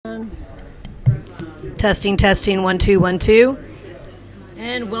Testing, testing, 1 2 1 2.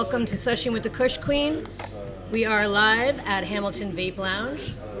 And welcome to Session with the Kush Queen. We are live at Hamilton Vape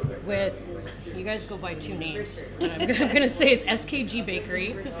Lounge with, you guys go by two names, but I'm going to say it's SKG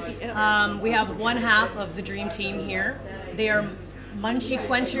Bakery. We have one half of the dream team here. They are Munchie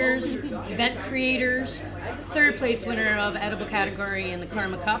Quenchers, event creators, third place winner of edible category in the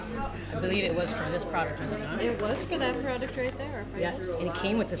Karma Cup. I believe it was for this product, was it not? It was for that product right there. Yes, and it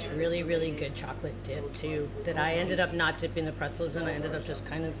came with this really, really good chocolate dip too, that I ended up not dipping the pretzels in. I ended up just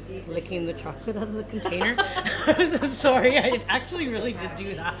kind of licking the chocolate out of the container. Sorry, I actually really did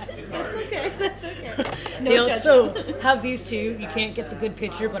do that. That's okay, that's okay. No They also have these two. You can't get the good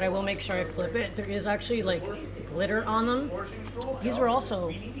picture, but I will make sure I flip it. There is actually like glitter on them. These were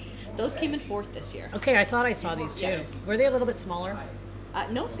also... Those came in fourth this year. Okay, I thought I saw these too. Yeah. Were they a little bit smaller?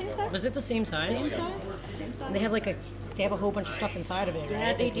 No, same size. Was it the same size? Same size. Same size. And they have like they have a whole bunch of stuff inside of it, right?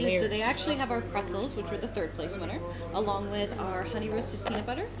 Yeah, they Like do. layers. So they actually have our pretzels, which were the third place winner, along with our honey roasted peanut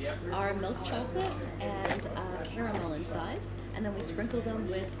butter, our milk chocolate, and caramel inside. And then we sprinkle them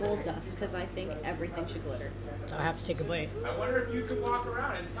with gold dust because I think everything should glitter. I have to take a bite. I wonder if you could walk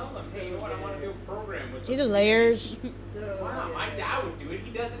around and tell them, hey, you know what, I want to do a program with See the layers? Wow, my dad would do it.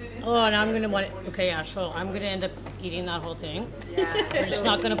 He does it in his Oh, and I'm gonna want it. Okay, yeah, so I'm gonna end up eating that whole thing. Yeah. We're just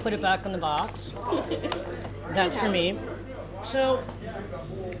not gonna put it back in the box. That's for me. So,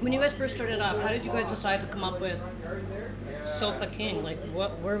 when you guys first started off, how did you guys decide to come up with Sofa King? Like,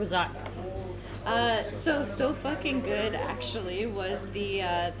 where was that from? So fucking good actually was the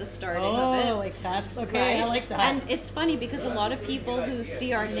starting of it. Oh, like that's okay. Right? I like that. And it's funny because a lot of people who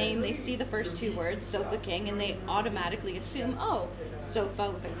see our name, they see the first two words, Sofa King, and they automatically assume, oh,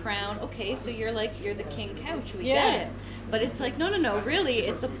 sofa with a crown. Okay, so you're the king couch. We get it. But it's like, no, really,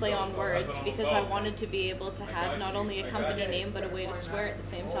 it's a play on words because I wanted to be able to have not only a company name but a way to swear at the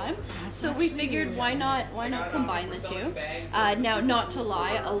same time. So we figured, why not combine the two? Now, not to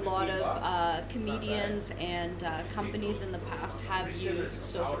lie, a lot of comedians and companies in the past have used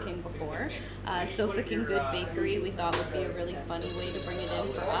Sofa King before. Sofa King Good Bakery we thought would be a really funny way to bring it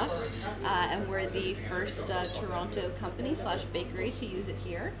in for us. And we're the first Toronto company / bakery to use it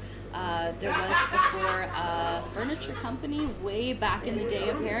here. There was before a furniture company way back in the day,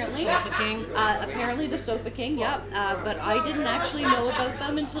 apparently. Sofa King? Apparently the Sofa King, yep. But I didn't actually know about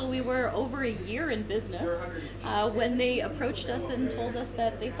them until we were over a year in business when they approached us and told us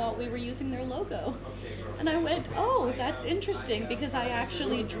that they thought we were using their logo. And I went, oh, that's interesting because I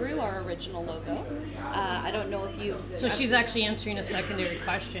actually drew our original logo. I don't know if you... So she's actually answering a secondary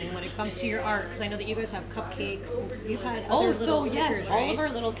question when it comes to your art, because I know that you guys have cupcakes and you've had other little yes, stickers, all right? of our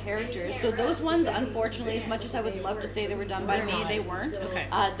little characters. So those ones, unfortunately, as much as I would love to say they were done by They're me, not. they weren't. Okay.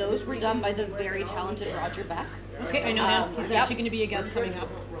 Those were done by the very talented Roger Beck. Okay, I know him. He's actually going to be a guest coming up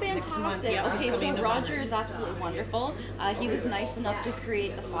next month. Fantastic. Yeah, he's Okay, coming so in November. Roger is absolutely wonderful. He was nice enough to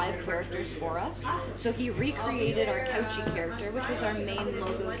create the 5 characters for us. So he recreated our Couchy character, which was our main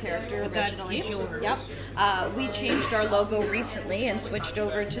logo character That originally. is yours. Yep. We changed our logo recently and switched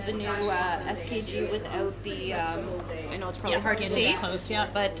over to the new SKG without the. I know it's probably hard to getting see, it close, yeah.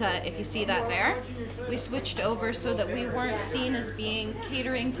 but if you see that there, we switched over so that we weren't seen as being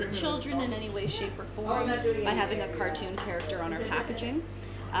catering to children in any way, shape, or form by having a cartoon character on our packaging.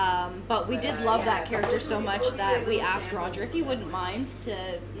 But we did love that character so much that we asked Roger if he wouldn't mind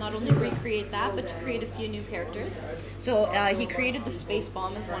to not only recreate that, but to create a few new characters. So he created the Space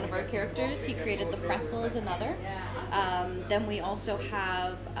Bomb as one of our characters. He created the Pretzel as another. Then we also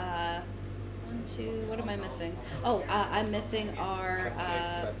have... what am I missing? Oh, I'm missing our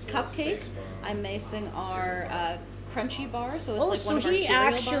cupcake. I'm missing our crunchy bar. So it's like so one of our he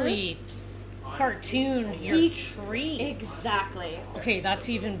cereal actually cartooned your treat. Exactly. Okay, that's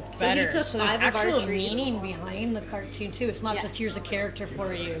even So he better. took So there's 5 of our actual treats. meaning behind the cartoon too. It's not Yes. just here's a character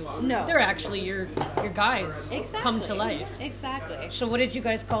for you. No. They're actually your guys Exactly. come to life. Exactly. So what did you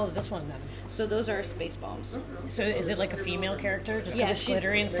guys call this one then? So those are Space Bombs. So is it like a female character just because Yeah, it's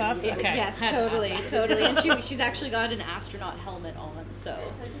glittery and stuff? Okay. Yes, had to ask totally. that. And she's actually got an astronaut helmet on, so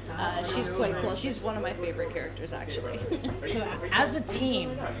she's quite cool. She's one of my favorite characters, actually. So as a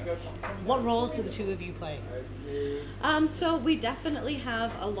team, what roles do the two of you play? So we definitely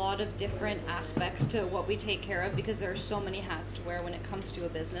have a lot of different aspects to what we take care of because there are so many hats to wear when it comes to a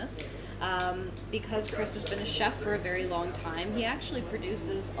business. Because Chris has been a chef for a very long time, he actually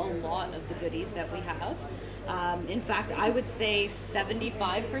produces a lot of the goodies that we have. In fact, I would say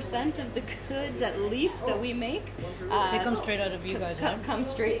 75% of the goods, at least, that we make, They come straight out of you guys, right? come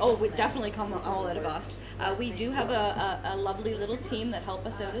straight. Oh, would definitely come all out of us. We do have a lovely little team that help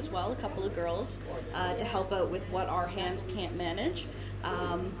us out as well. A couple of girls to help out with what our hands can't manage.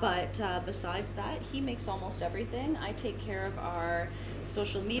 But besides that, he makes almost everything. I take care of our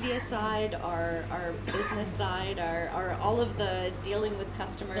social media side, our business side, our all of the dealing with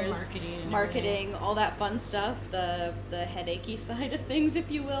customers, the marketing, all that fun stuff, the headachy side of things,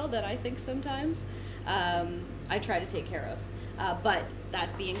 if you will, that I think sometimes I try to take care of. But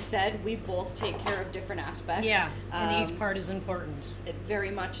that being said, we both take care of different aspects. Yeah, and each part is important.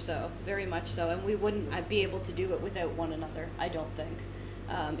 Very much so, and we wouldn't be able to do it without one another, I don't think.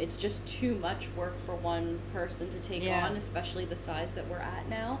 It's just too much work for one person to take on, especially the size that we're at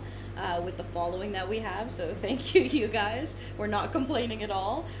now, with the following that we have. So thank you, you guys. We're not complaining at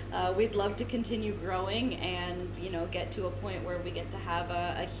all. We'd love to continue growing and, get to a point where we get to have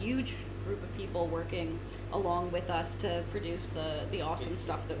a huge group of people working along with us to produce the awesome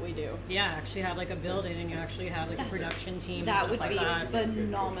stuff that we do. Yeah, actually have like a building and you actually have like a production team. That and stuff would be like that.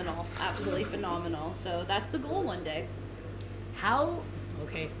 phenomenal. Absolutely phenomenal. So that's the goal one day.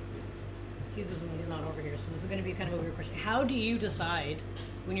 Okay, he's not over here, so this is going to be kind of a weird question. How do you decide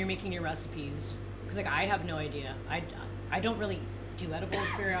when you're making your recipes? Because like I have no idea. I don't really do edibles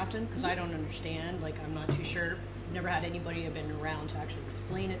very often because I don't understand. Like I'm not too sure. Never had anybody have been around to actually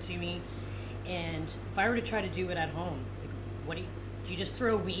explain it to me. And if I were to try to do it at home, like what do you just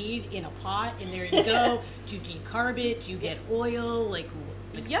throw weed in a pot and there you go? Do you decarb it? Do you get oil? Like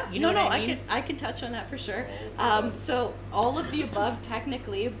yeah, you know what I mean? I can touch on that for sure. So all of the above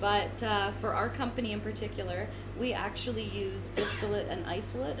technically, but for our company in particular, we actually use distillate and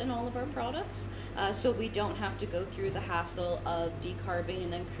isolate in all of our products. So we don't have to go through the hassle of decarbing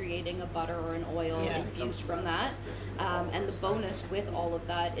and then creating a butter or an oil infused from that. And the bonus with all of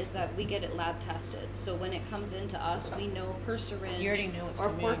that is that we get it lab tested. So when it comes into us, we know per syringe you already know or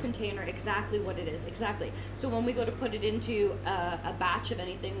per container exactly what it is. Exactly. So when we go to put it into a batch of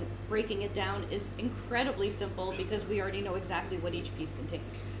anything, breaking it down is incredibly simple because we already know exactly what each piece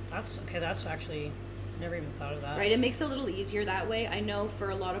contains. That's actually... Never even thought of that. Right, it makes it a little easier that way. I know for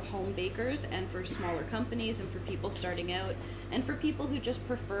a lot of home bakers and for smaller companies and for people starting out and for people who just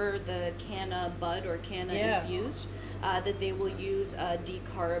prefer the canna bud or canna infused, that they will use a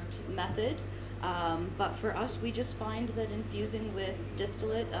decarbed method. But for us, we just find that infusing with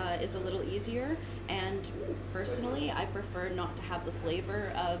distillate is a little easier. And personally, I prefer not to have the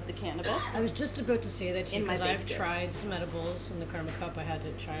flavor of the cannabis. I was just about to say that too, because I've good. tried some edibles in the Karma Cup. I had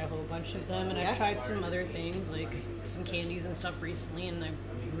to try a whole bunch of them, and I've tried some other things like some candies and stuff recently, and I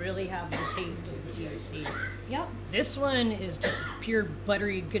really have the taste of the THC. Yep. This one is just pure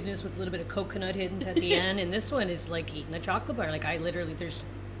buttery goodness with a little bit of coconut hidden at the end, and this one is like eating a chocolate bar. Like I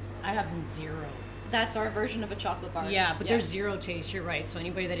have zero. That's our version of a chocolate bar. Yeah, but there's zero taste, you're right. So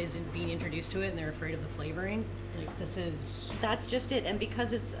anybody that isn't being introduced to it and they're afraid of the flavoring, like this is... That's just it. And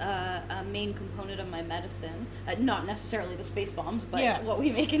because it's a main component of my medicine, not necessarily the space bombs, but what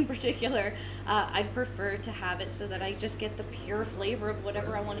we make in particular, I'd prefer to have it so that I just get the pure flavor of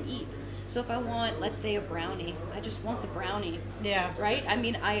whatever I want to eat. So if I want, let's say, a brownie, I just want the brownie. Yeah. Right? I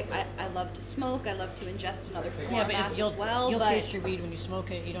mean, I love to smoke. I love to ingest in other formats you'll, as well. You'll taste your weed when you smoke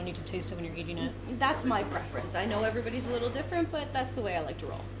it. You don't need to taste it when you're eating it. That's my preference. I know everybody's a little different, but that's the way I like to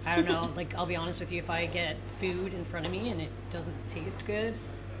roll. I don't know. Like, I'll be honest with you. If I get food in front of me and it doesn't taste good,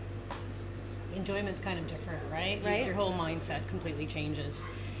 the enjoyment's kind of different, right? Right. Your whole mindset completely changes.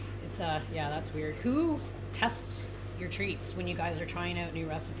 It's, that's weird. Who tests your treats when you guys are trying out new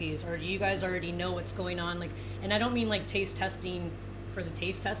recipes, or do you guys already know what's going on? Like, and I don't mean like taste testing for the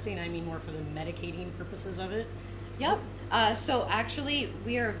taste testing, I mean more for the medicating purposes of it. Yep. So actually,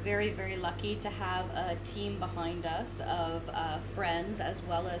 we are very, very lucky to have a team behind us of friends as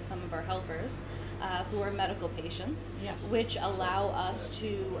well as some of our helpers who are medical patients, which allow us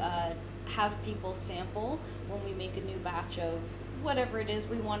to have people sample when we make a new batch of whatever it is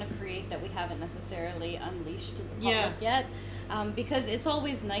we want to create that we haven't necessarily unleashed to the public yet. Because it's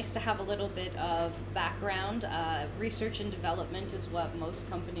always nice to have a little bit of background. Research and development is what most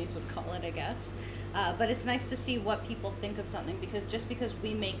companies would call it, I guess. But it's nice to see what people think of something, because just because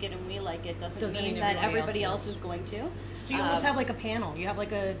we make it and we like it doesn't mean that everybody else is going to. So you almost have like a panel. You have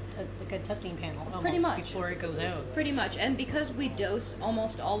like a testing panel almost pretty much before it goes out. Pretty much. And because we dose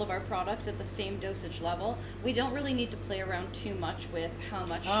almost all of our products at the same dosage level, we don't really need to play around too much with how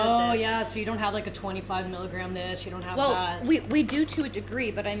much should this. So you don't have like a 25 milligram this, you don't have that. We do to a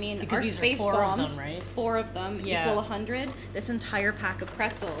degree, but I mean, because our these space are bombs, 4 of them equal 100. This entire pack of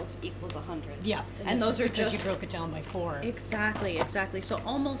pretzels equals 100. Yeah. And those are because just... you broke it down by 4. Exactly. So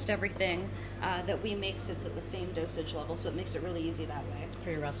almost everything that we make sits at the same dosage level, so it makes it really easy that way. For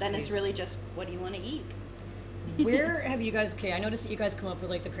your recipes. Then it's really just, what do you want to eat? Where have you guys... Okay, I noticed that you guys come up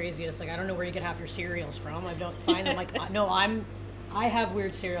with like the craziest... Like, I don't know where you get half your cereals from. I don't find them like... No, I'm I have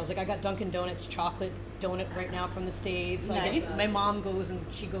weird cereals. Like I got Dunkin' Donuts chocolate donut right now from the States. Nice. My mom goes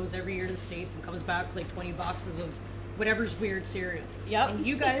every year to the States and comes back with like 20 boxes of whatever's weird cereal. Yep. And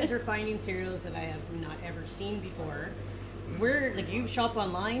you guys are finding cereals that I have not ever seen before. Where, like, you shop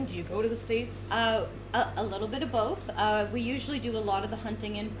online? Do you go to the States? A little bit of both. We usually do a lot of the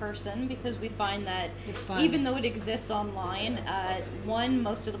hunting in person because we find that It's fun. even though it exists online,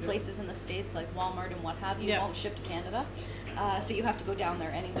 most of the places in the States, like Walmart and what have you, Yeah. won't ship to Canada. So you have to go down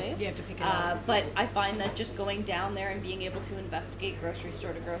there anyways. You have to pick it up. But I find that just going down there and being able to investigate grocery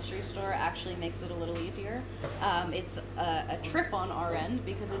store to grocery store actually makes it a little easier. It's a trip on our end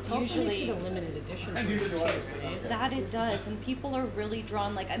because it's It also makes usually... it a limited edition for you too, right? That it does, and people are really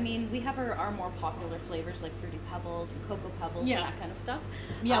drawn. Like, I mean, we have our more popular flavors like Fruity Pebbles and Cocoa Pebbles Yeah. and that kind of stuff.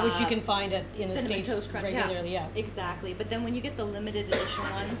 Yeah, which you can find in the Cinnamon States Toast Crunch, regularly, yeah. Exactly. But then when you get the limited edition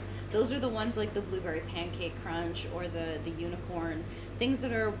ones, those are the ones like the Blueberry Pancake Crunch or the Unicorn, things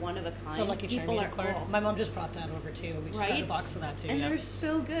that are one of a kind. The Lucky Charm unicorn. oh, My mom just brought that over too. We just got a Right? box of that too. and yeah. they're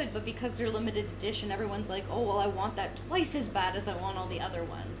so good, but because they're limited edition, everyone's like, oh, well, I want that twice as bad as I want all the other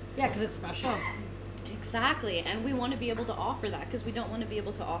ones. Yeah, because it's special. Exactly, and we want to be able to offer that because we don't want to be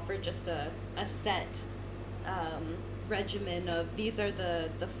able to offer just a set regimen of these are the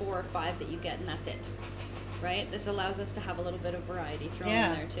 4 or 5 that you get and that's it, right? This allows us to have a little bit of variety thrown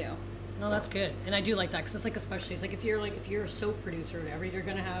Yeah. in there too. No, that's good, and I do like that because it's like especially it's like if you're a soap producer or whatever, you're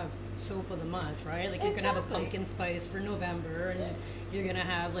gonna have soap of the month, right? Like you're gonna have a Exactly. pumpkin spice for November, and you're gonna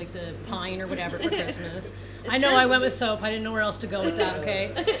have like the pine or whatever for Christmas. It's I know true. I went with soap. I didn't know where else to go with that.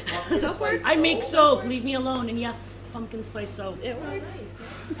 Okay, Soap works. I make soap. Leave me alone. And yes, pumpkin spice soap It works.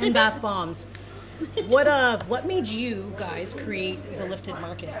 and bath bombs. What made you guys create the Lifted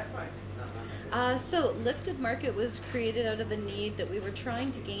Market? So Lifted Market was created out of a need that we were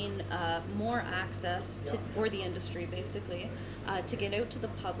trying to gain more access for the industry, basically, to get out to the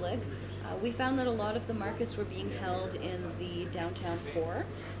public. We found that a lot of the markets were being held in the downtown core,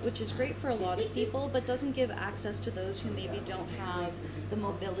 which is great for a lot of people, but doesn't give access to those who maybe don't have the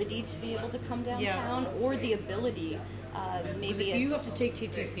mobility to be able to come downtown or the ability. Maybe If you have it's to take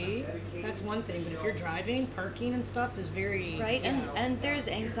TTC, that's one thing. But if you're driving, parking and stuff is very right, you know. and there's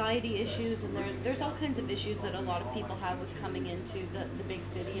anxiety issues, and there's all kinds of issues that a lot of people have with coming into the big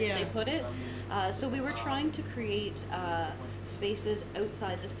city, as Yeah. they put it. So we were trying to create spaces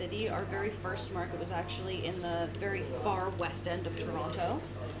outside the city. Our very first market was actually in the very far west end of Toronto.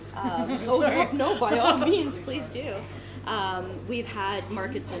 No, by all means, please do. We've had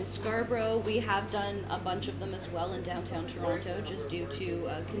markets in Scarborough. We have done a bunch of them as well in downtown Toronto, just due to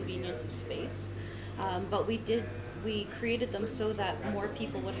convenience of space. But we created them so that more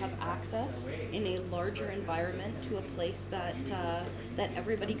people would have access in a larger environment to a place that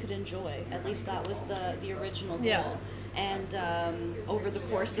everybody could enjoy. At least that was the original goal. Yeah. And over the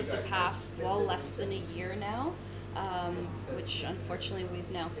course of the past, less than a year now, which unfortunately we've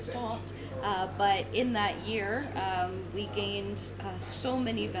now stopped. But in that year, we gained so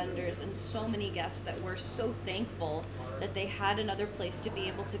many vendors and so many guests that were so thankful that they had another place to be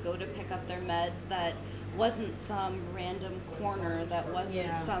able to go to pick up their meds that wasn't some random corner, that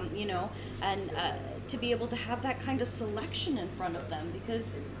wasn't some, and to be able to have that kind of selection in front of them,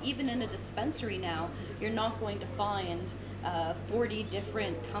 because even in a dispensary now, you're not going to find 40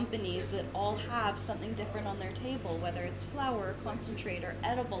 different companies that all have something different on their table, whether it's flower, or concentrate, or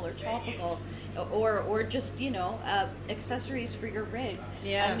edible, or topical, or just accessories for your rig.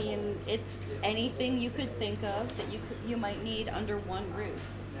 Yeah. I mean, it's anything you could think of that you might need under one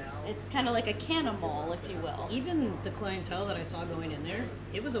roof. It's kind of like a cannonball, if you will. Even the clientele that I saw going in there,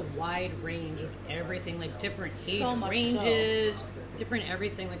 it was a wide range of everything, like different age So much ranges, different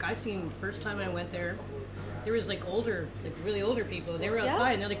everything. Like I seen first time I went there, there was like really older people. They were outside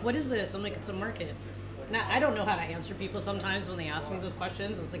Yeah. and they're like, "What is this?" I'm like, "It's a market." And I don't know how to answer people sometimes when they ask me those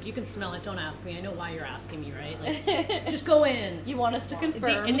questions. It's like, you can smell it, don't ask me. I know why you're asking me, right? Like, just go in. You want us to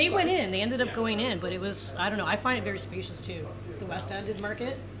confirm. They of went course. in. They ended up going in, but it was, I don't know. I find it very spacious too. The West Ended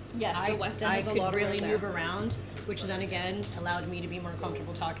Market. Yes, the West End I has a could lot of really room move there. around, which then again allowed me to be more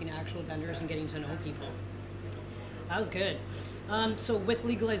comfortable talking to actual vendors and getting to know people. That was good. So with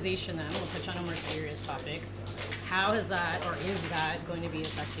legalization then, we'll touch on a more serious topic. How is that, or is that going to be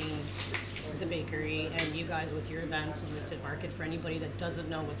affecting the bakery and you guys with your events and Lifted Market, for anybody that doesn't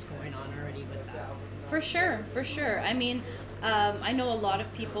know what's going on already with that? For sure. I mean, I know a lot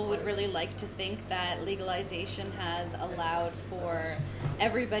of people would really like to think that legalization has allowed for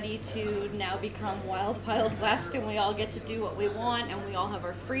everybody to now become wild west, and we all get to do what we want, and we all have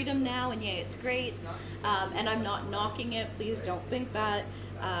our freedom now, and yay, it's great. And I'm not knocking it, please don't think that.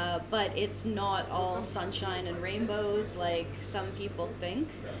 But it's not all sunshine and rainbows like some people think.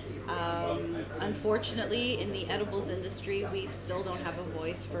 Unfortunately, in the edibles industry, we still don't have a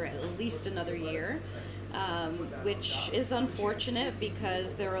voice for at least another year. Which is unfortunate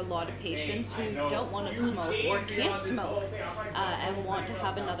because there are a lot of patients who don't want to smoke or can't smoke and want to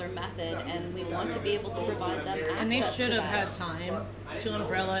have another method, and we want to be able to provide them access And they should to have that. had time to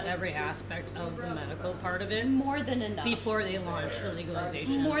umbrella every aspect of the medical part of it More than enough. before they launch for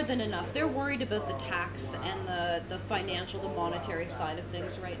legalization. More than enough. They're worried about the tax and the financial, the monetary side of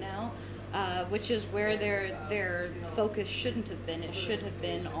things right now. Which is where their focus shouldn't have been. It should have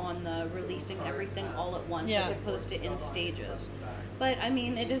been on the releasing everything all at once as opposed to in stages. But I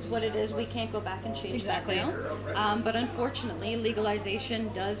mean, it is what it is. We can't go back and change that now. But unfortunately,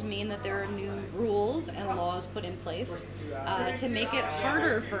 legalization does mean that there are new rules and laws put in place to make it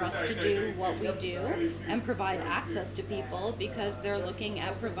harder for us to do what we do and provide access to people, because they're looking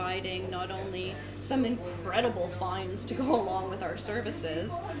at providing not only some incredible fines to go along with our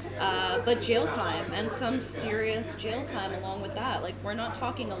services, but jail time, and some serious jail time along with that. Like, we're not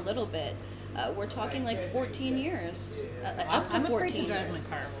talking a little bit. We're talking like 14 years, up to I'm 14 afraid to drive years.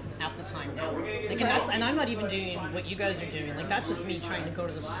 my car half the time now. Like, and I'm not even doing what you guys are doing. Like, that's just me trying to go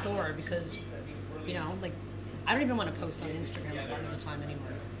to the store because, you know, like, I don't even want to post on Instagram a lot of the time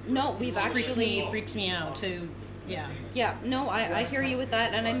anymore. No, we've actually... freaks me out to... Yeah, no, I hear you with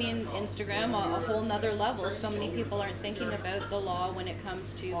that, and I mean, Instagram, a whole nother level. So many people aren't thinking about the law when it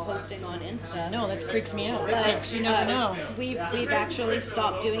comes to posting on Insta. No, that freaks me out. But, You never know. We've actually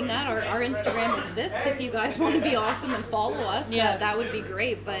stopped doing that. Our Instagram exists. If you guys want to be awesome and follow us, that would be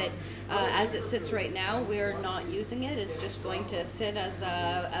great. But as it sits right now, we're not using it. It's just going to sit as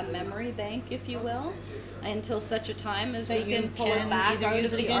a memory bank, if you will, until such a time as we can pull it back out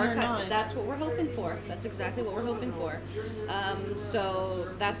of the archive. That's what we're hoping for. That's exactly what we're hoping for. So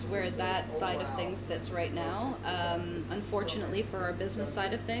that's where that side of things sits right now. Unfortunately, for our business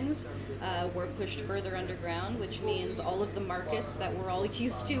side of things, we're pushed further underground, which means all of the markets that we're all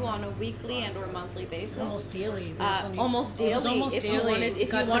used to on a weekly and or monthly basis. Almost daily. Almost daily. If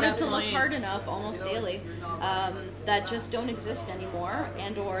you wanted to look hard enough, almost daily. That just don't exist anymore,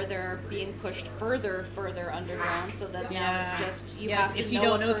 and or they're being pushed further underground, so that now it's just you have to if you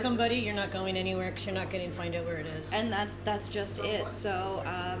don't know somebody, you're not going anywhere because you're not getting to find out where it is. And that's just it. So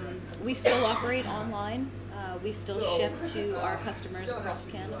we still operate online. We still ship to our customers across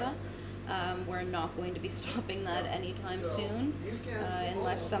Canada. We're not going to be stopping that anytime soon,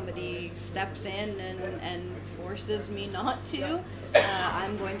 unless somebody steps in and forces me not to.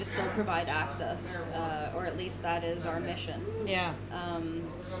 I'm going to still provide access, or at least that is our mission. Yeah.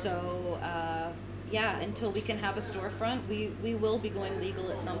 Until we can have a storefront, we will be going legal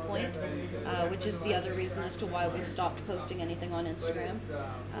at some point, which is the other reason as to why we've stopped posting anything on Instagram,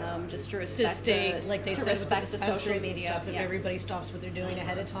 just to respect like they to said, respect with the social and media. stuff. If everybody stops what they're doing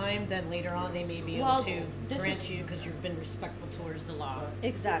ahead of time, then later on they may be able to grant you because you've been respectful towards the law.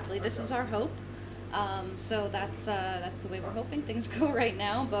 Exactly. This is our hope. So that's the way we're hoping things go right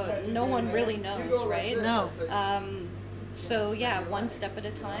now, but no one really knows, right? No. So yeah, one step at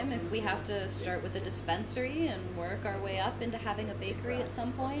a time. If we have to start with a dispensary and work our way up into having a bakery at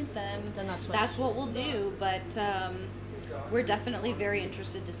some point, then that's what we'll do. But we're definitely very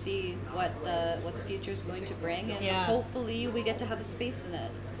interested to see what the future is going to bring, and hopefully we get to have a space in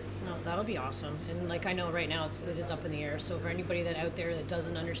it. No, that'll be awesome. And like I know right now it is up in the air. So for anybody that out there that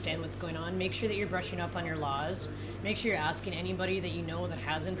doesn't understand what's going on, make sure that you're brushing up on your laws. Make sure you're asking anybody that you know that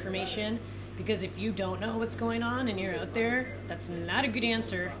has information. Because if you don't know what's going on and you're out there, that's not a good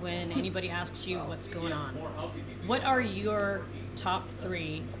answer when anybody asks you what's going on. What are your top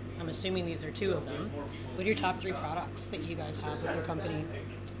 3? I'm assuming these are 2 of them. What are your top 3 products that you guys have with your company?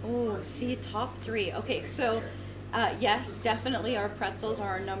 Oh, top 3. Okay, so yes, definitely our pretzels are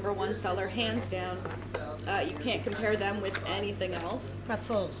our number 1 seller, hands down. You can't compare them with anything else.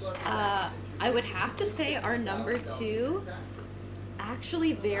 Pretzels. I would have to say our number 2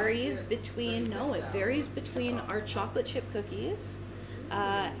 actually varies between our chocolate chip cookies.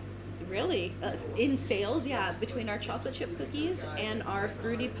 In sales, between our chocolate chip cookies and our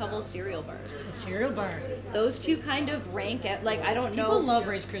Fruity Pebbles cereal bars. The cereal bar. Those 2 kind of rank at, like, I don't know. People love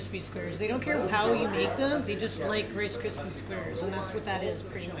Rice Krispie Squares. They don't care how you make them. They just like Rice Krispie Squares, and that's what that is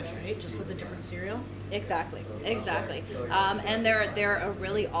pretty much, right? Just with a different cereal. Exactly. And they're a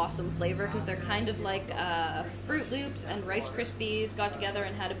really awesome flavor because they're kind of like Fruit Loops and Rice Krispies got together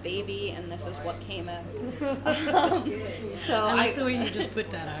and had a baby, and this is what came out. I like the way you just put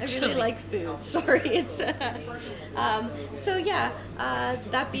that, actually. Clearly. like food. Sorry, it's so yeah.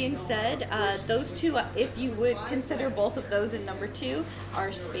 That being said, those two, if you would consider both of those in number 2,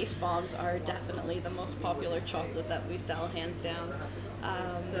 our Space Bombs are definitely the most popular chocolate that we sell, hands down.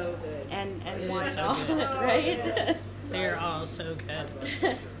 So good. And It why is so not, good. right? They're all so good.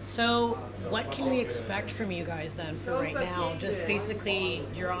 So, what can we expect from you guys then for right now? Just basically,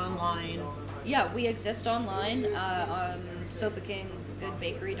 you're online. Yeah, we exist online on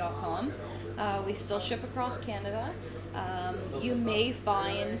SofaKingGoodBakery.com. We still ship across Canada. You may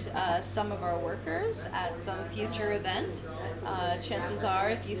find some of our workers at some future event. Chances are,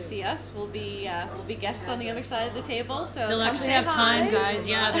 if you see us, we'll be guests on the other side of the table. So They'll come actually say have time, hi. guys.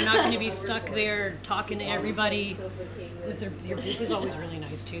 Yeah, they're not going to be stuck there talking to everybody. Your booth is always really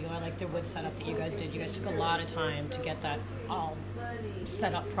nice too, though. I like the wood setup that you guys did. You guys took a lot of time to get that all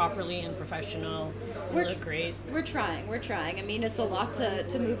set up properly and professional. You look great. We're trying. I mean, it's a lot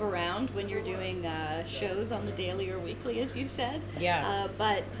to move around when you're doing shows on the daily or weekly, as you said. Yeah.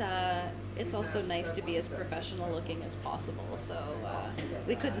 But it's also nice to be as professional looking as possible. So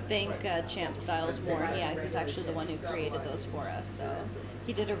we couldn't thank Champ Styles more. Yeah, he was actually the one who created those for us. So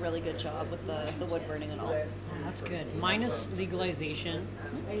he did a really good job with the wood burning and all. That's good. Minus legalization.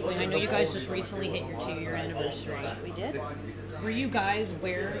 I know you guys just recently hit your 2-year anniversary. We did. Were you guys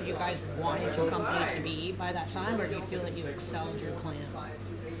where you guys wanted your company to be by that time, or do you feel that you excelled your plan?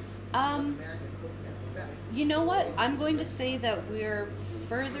 You know what? I'm going to say that we're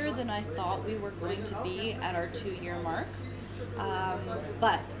further than I thought we were going to be at our 2-year mark.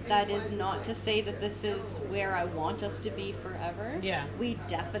 But that is not to say that this is where I want us to be forever. Yeah. We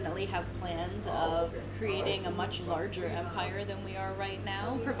definitely have plans of creating a much larger empire than we are right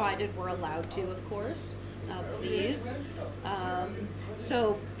now, provided we're allowed to, of course. Please.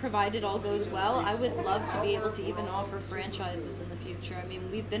 So, provided all goes well, I would love to be able to even offer franchises in the future. I mean,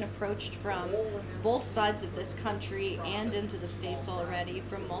 we've been approached from both sides of this country and into the States already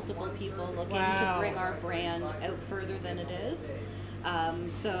from multiple people looking to bring our brand out further than it is.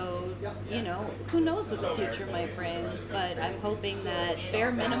 So, you know, who knows what the future might bring, but I'm hoping that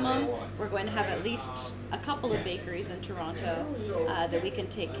bare minimum, we're going to have at least a couple of bakeries in Toronto that we can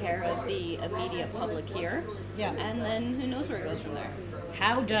take care of the immediate public here. Yeah. And then who knows where it goes from there.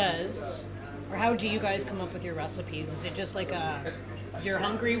 How do you guys come up with your recipes? Is it just like you're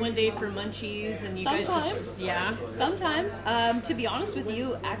hungry one day for munchies and you guys just, yeah? Sometimes. To be honest with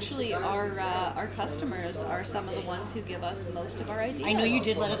you, actually our customers are some of the ones who give us most of our ideas. I know you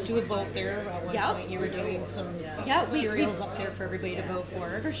did let us do a vote there at one Yep. point. You were doing some we cereals up there for everybody to vote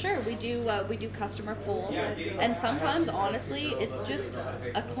for. For sure, we do customer polls, and sometimes, honestly, it's just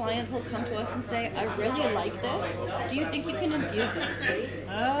a client will come to us and say, "I really like this. Do you think you can infuse it?"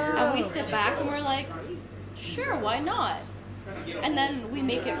 And we sit back and we're like, "Sure, why not?" And then we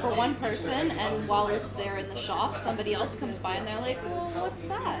make it for one person, and while it's there in the shop, somebody else comes by and they're like, "Well, what's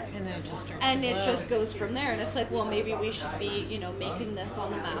that?" And then it just starts And to it blow. just goes from there, and it's like, well, maybe we should be, making this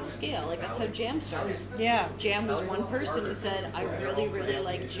on a mass scale. Like, that's how Jam started. Yeah. Jam was one person who said, I really, really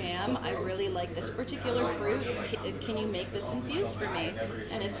like jam. I really like this particular fruit. Can you make this infused for me?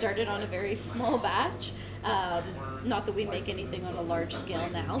 And it started on a very small batch. Not that we make anything on a large scale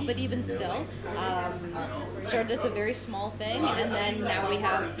now, but even still, started as a very small thing, and then now we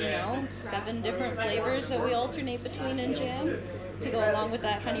have, 7 different flavors that we alternate between in jam to go along with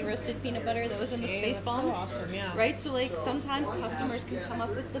that honey roasted peanut butter that was in the Space that's so Bombs. awesome, yeah. Right? So, like, sometimes customers can come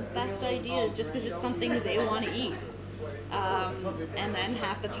up with the best ideas just because it's something they want to eat. And then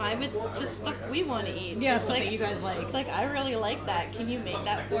half the time it's just stuff we want to eat. Yeah, So it's something you guys like. It's like, I really like that. Can you make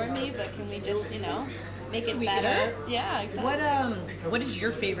that for me? But can we just, make it Tweak it better? out. Yeah, exactly. What is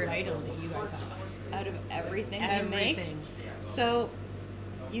your favorite item that you guys have? Out of everything we Everything. make. So,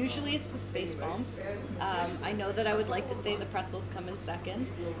 usually it's the Space Bombs. I know that I would like to say the pretzels come in second,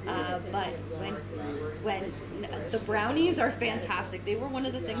 but when the brownies are fantastic. They were one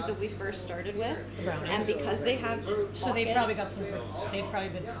of the things that we first started with, Brownies. and because they have this So they've pocket- probably they've probably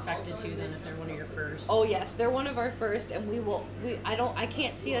been perfected too then if they're one of your first. Oh yes, they're one of our first, and I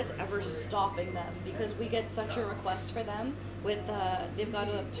can't see us ever stopping them because we get such a request for them. With they've got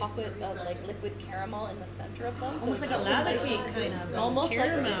a pocket of like liquid caramel in the center of them, so Almost it like a gives lava nice- cake kind of. Almost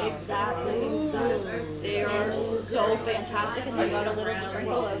caramel. like exactly. They are so fantastic, and they've got a little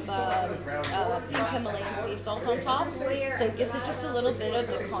sprinkle of pink Himalayan sea salt on top, so it gives it just a little bit of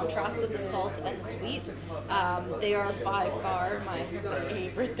the contrast of the salt and the sweet. They are by far my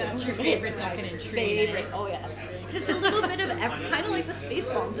favorite. That's your favorite decadent treat. Favorite. Oh yes, 'cause it's a little bit of kind of like the Space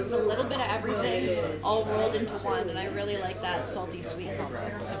Bombs. It's a little bit of everything all rolled into one, and I really like that. that salty sweet combo.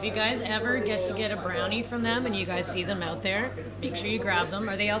 So if you guys ever get to get a brownie from them and you guys see them out there, make sure you grab them.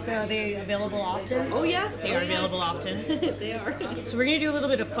 Are they out there? Are they available often? Oh yes, They are available often. They are. So we're going to do a little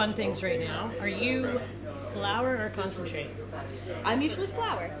bit of fun things right now. Are you flour or concentrate? I'm usually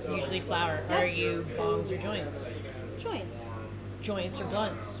flour. Usually flour. Are you bongs or joints? Joints. Joints or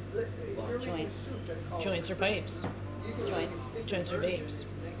blunts? Joints. Joints or pipes? Joints. Joints or vapes?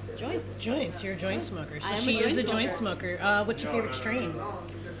 Joints. Joints. You're a joint smoker. So I am a she is a joint joint smoker. What's your favorite strain?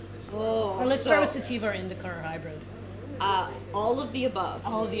 Oh, Or let's start with sativa or indica or hybrid. all of the above.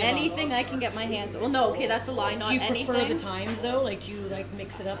 All of the above. Anything I can get my hands. Well, no, okay, that's a lie. Not Do you anything. prefer the times though? Like do you like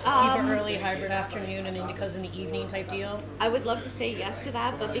mix it up? Sativa early, hybrid afternoon, and indicas in the evening type deal? I would love to say yes to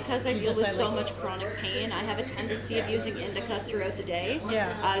that, but because I deal with I so like- much chronic pain, I have a tendency of using indica throughout the day.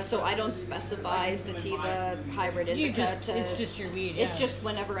 Yeah. So I don't specify sativa, hybrid indica. It's just your weed. It's yeah. just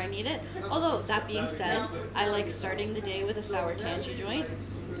whenever I need it. Although, that being said, I like starting the day with a sour tangy joint.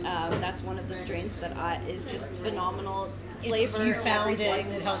 That's one of the strains that is just phenomenal. Flavor, you found it everything.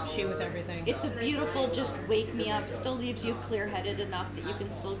 and it helps you with everything. It's a beautiful, just wake me up, still leaves you clear-headed enough that you can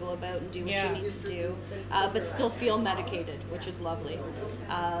still go about and do what Yeah. you need to do, but still feel medicated, which is lovely.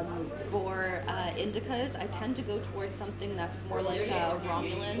 For indicas, I tend to go towards something that's more like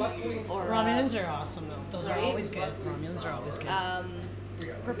Romulan or Romulans are awesome though. Those are right? always good. Romulans are always good.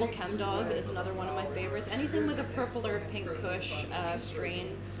 Purple Chem Dog is another one of my favorites. Anything with a purple or pink kush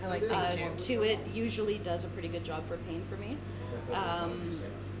strain I like pink too. to it usually does a pretty good job for pain for me.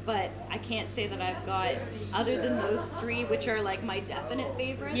 But I can't say that I've got, other than those three, which are like my definite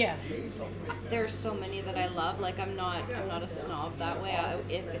favorites. Yeah. There's so many that I love. Like I'm not a snob that way.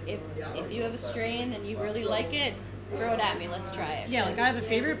 If you have a strain and you really like it, throw it at me. Let's try it. Yeah, like I have a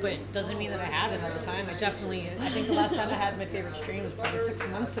favorite, but it doesn't mean that I have it all the time. I think the last time I had my favorite strain was probably 6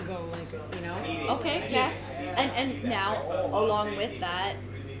 months ago. Like, you know. Okay, yes, and now along with that,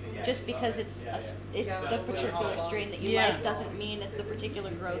 just because it's the particular strain that you Yeah. like doesn't mean it's the particular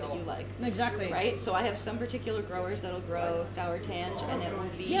grow that you like. Exactly. Right? So I have some particular growers that'll grow sour tange, and it will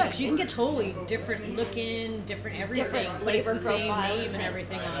be Yeah, because you can get totally different looking, different everything, Different but it's flavor the same profile, name and different-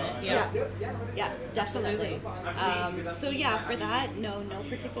 everything on it. Yeah. Yeah, definitely. So yeah, for that, no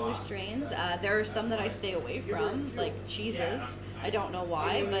particular strains. There are some that I stay away from, like cheeses. I don't know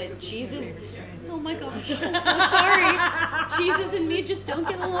why, but cheeses. Oh my gosh, I'm so sorry. Cheeses and me just don't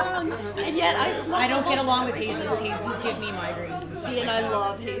get along, and yet I smoke. I don't get almost along with everything. hazes. Hazes give me migraines and stuff. See, and like I that.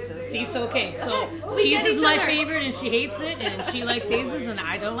 love hazes. See, so okay, so we cheese get is each my other. favorite, and she hates it, and she likes hazes, and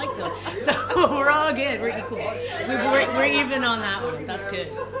I don't like them. So we're all good. We're equal. We're even on that one. That's good.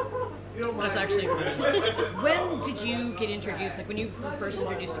 That's actually funny. When did you get introduced? Like when you were first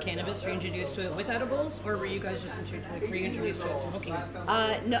introduced to cannabis, were you introduced to it with edibles, or were you guys just were you introduced to it smoking?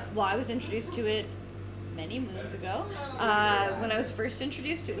 No, well, I was introduced to it many moons ago. When I was first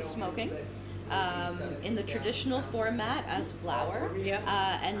introduced, it was smoking. In the traditional format as flower. Yep.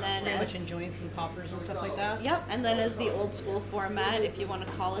 And then Very as much in joints and poppers and stuff like that. Yep, and then as the old school format, if you want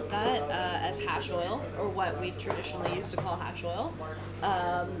to call it that, as hash oil, or what we traditionally used to call hash oil.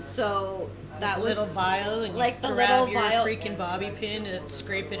 So that was Little vial, and like you the grab little your vial. freaking bobby pin and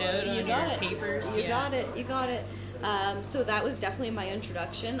scrape it out You on got your it. papers. You Yeah. got it. You got it. So that was definitely my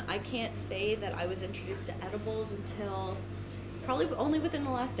introduction. I can't say that I was introduced to edibles until probably only within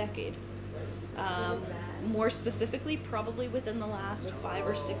the last decade. More specifically, probably within the last 5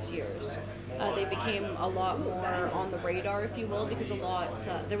 or 6 years. They became a lot more on the radar, if you will, because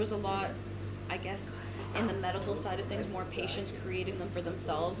there was a lot, I guess, in the medical side of things, more patients creating them for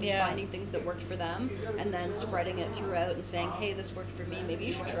themselves and Yeah. finding things that worked for them, and then spreading it throughout and saying, hey, this worked for me, maybe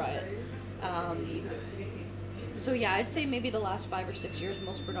you should try it. So yeah, I'd say maybe the last 5 or 6 years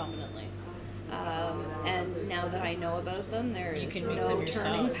most predominantly. And now that I know about them, there You is can make no them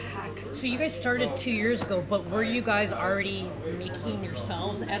turning yourself. back. So you guys started 2 years ago, but were you guys already making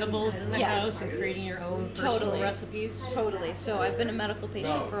yourselves edibles in the Yes. house and creating your own personal Totally. recipes? Totally. So I've been a medical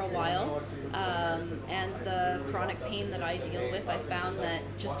patient for a while, and the chronic pain that I deal with, I found that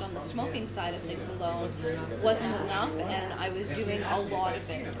just on the smoking side of things alone wasn't enough, and I was doing a lot of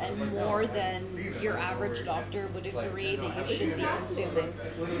it, and more than your average doctor would agree that you should be consuming,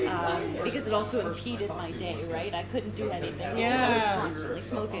 because it also impeded my day, right? I couldn't do anything because I was Yeah. constantly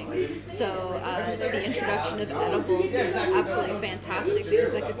smoking. So the introduction of edibles was absolutely fantastic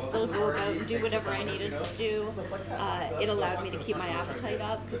because I could still go about and do whatever I needed to do. It allowed me to keep my appetite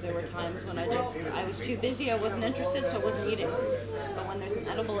up because there were times when I was too busy, I wasn't interested, so I wasn't eating. But when there's an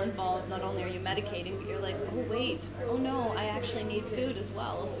edible involved, not only are you medicating, but you're like, oh wait, oh no, I actually need food as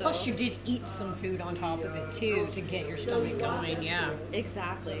well. So Plus, you did eat some food on top of it too to get your stomach going. Yeah.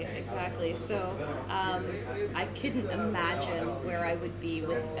 Exactly. So So I couldn't imagine where I would be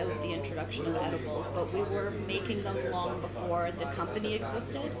without the introduction of edibles, but we were making them long before the company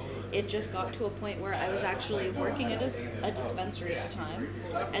existed. It just got to a point where I was actually working at a dispensary at the time,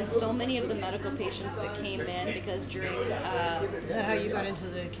 and so many of the medical patients that came in, because during... Is that how you got into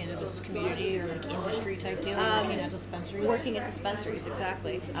the cannabis community or like industry type deal, working at dispensaries? Working at dispensaries,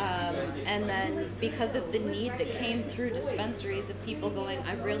 exactly. And then because of the need that came through dispensaries of people going,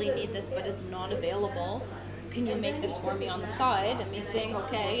 I really need this, but it's not available. Can you make this for me on the side? And me saying,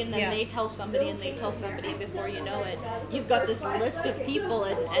 okay. And then they tell somebody and they tell somebody, before you know it, you've got this list of people,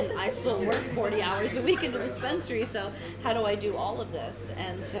 and I still work 40 hours a week in the dispensary, so how do I do all of this?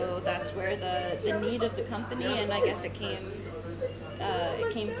 And so that's where the need of the company, and I guess it came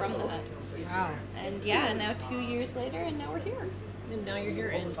from that. Wow. And yeah, now 2 years later, and now we're here. And now you're here,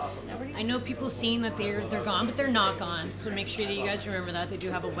 and I know people seeing that they're gone, but they're not gone. So make sure that you guys remember that they do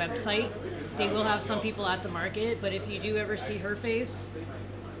have a website. They will have some people at the market, but if you do ever see her face,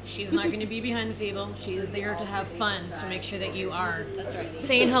 she's not going to be behind the table. She is there to have fun. So make sure that you are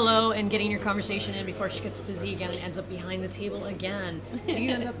saying hello and getting your conversation in before she gets busy again and ends up behind the table again. Do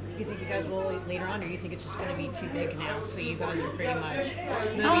you think you guys will later on, or you think it's just going to be too big now? So you guys are pretty much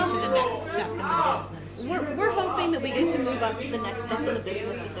moving to the next step in the business. We're hoping that we get to move up to the next step in the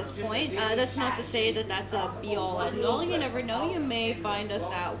business at this point. That's not to say that that's a be-all, end-all. You never know. You may find us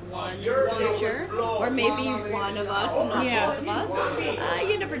at one in the future, or maybe one of us and not both of us.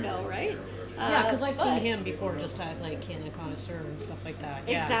 You never know, right? Yeah, because I've seen him before just at like Canada Connoisseur and stuff like that.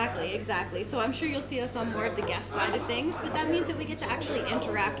 Yeah. Exactly. So I'm sure you'll see us on more of the guest side of things, but that means that we get to actually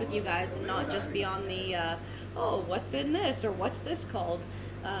interact with you guys and not just be on the, what's in this or what's this called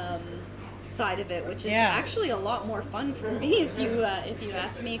side of it, which is actually a lot more fun for me if you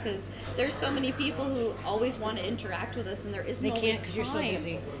ask me, because there's so many people who always want to interact with us and there isn't always time. They can't because you're so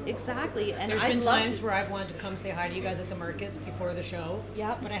busy. Exactly. And there's been times where I've wanted to come say hi to you guys at the markets before the show,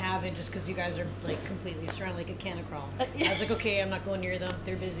 but I haven't, just because you guys are like completely surrounded like a can of crawl. I was like, okay, I'm not going near them.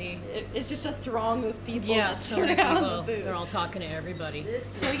 They're busy. It's just a throng of people that so surround the booth. They're all talking to everybody.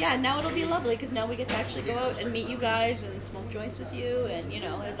 So yeah, now it'll be lovely because now we get to actually go out and meet you guys and smoke joints with you, and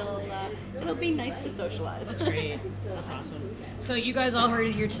it'll be nice to socialize. That's great. That's awesome. So you guys all heard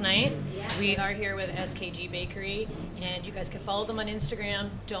it here tonight. We are here with SKG Bakery, and you guys can follow them on Instagram.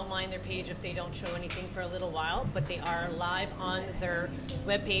 Don't mind their page if they don't show anything for a little while, but they are live on their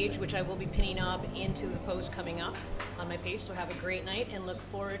webpage, which I will be pinning up into the post coming up on my page. So have a great night and look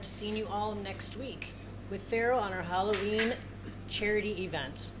forward to seeing you all next week with Pharaoh on our Halloween charity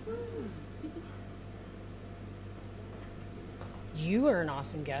event. You are an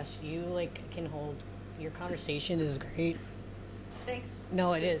awesome guest. You can hold your conversation is great. Thanks.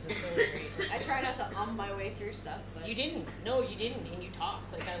 No, it is. It's really great. I try not to my way through stuff, but you didn't. No, you didn't, and you talk.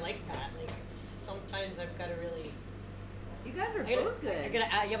 I like that. Sometimes I've got to really. You guys are both good. I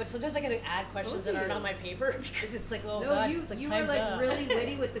gotta add, but sometimes I gotta add questions that aren't on my paper because it's like, oh god, you were really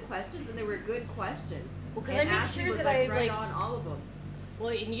witty with the questions, and they were good questions. Well, because I made sure that I right on all of them. Well,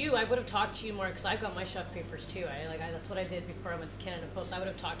 in you, I would have talked to you more because I got my chef papers too. That's what I did before I went to Canada Post. I would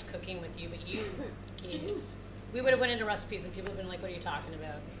have talked cooking with you, but you gave. We would have went into recipes and people would have been like, "What are you talking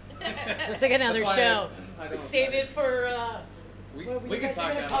about?" It's like another show. Save it for. We can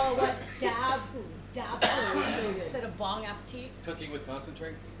talk about call it what? Dab instead of bong appetit. Cooking with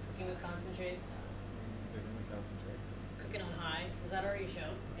concentrates. Cooking with concentrates. Cooking on high. Is that already a show?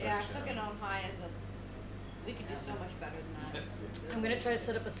 Yeah, cooking on high is a. We could do so much better than that. I'm gonna try to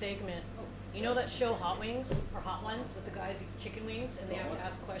set up a segment. You know that show Hot Wings or Hot Ones with the guys eat chicken wings and they have to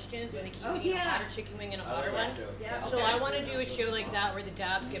ask questions and they keep eating a hotter chicken wing and a hotter one. Yeah. So I want to do a show like that where the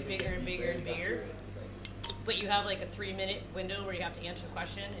dabs get bigger and bigger and bigger, but you have like a 3-minute window where you have to answer the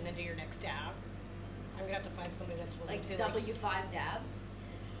question and then do your next dab. I'm gonna have to find somebody that's willing to W5 dabs.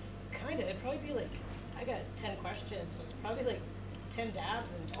 Kinda. It'd probably be I got 10 questions, so it's probably 10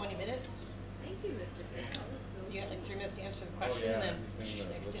 dabs in 20 minutes. Thank you, Mr. Grant. You got 3 minutes to answer the question, and then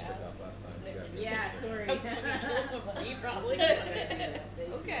next dab. Yeah, sorry. Kill somebody, probably.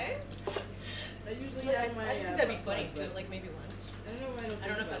 Okay. I usually have my. I just think that'd be funny. Do it maybe once. I don't know. I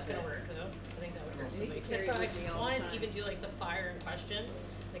don't know if that's gonna work though. I think that would hurt somebody. Except I wanted to even do the fire and question.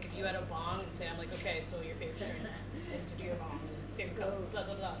 If you had a bong and say, I'm okay, so your favorite strain, and to do your bong, and favorite coat, blah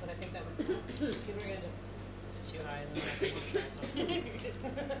blah blah. But I think that would people are gonna do too high. And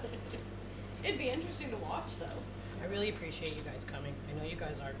It'd be interesting to watch, though. I really appreciate you guys coming. I know you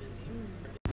guys are busy.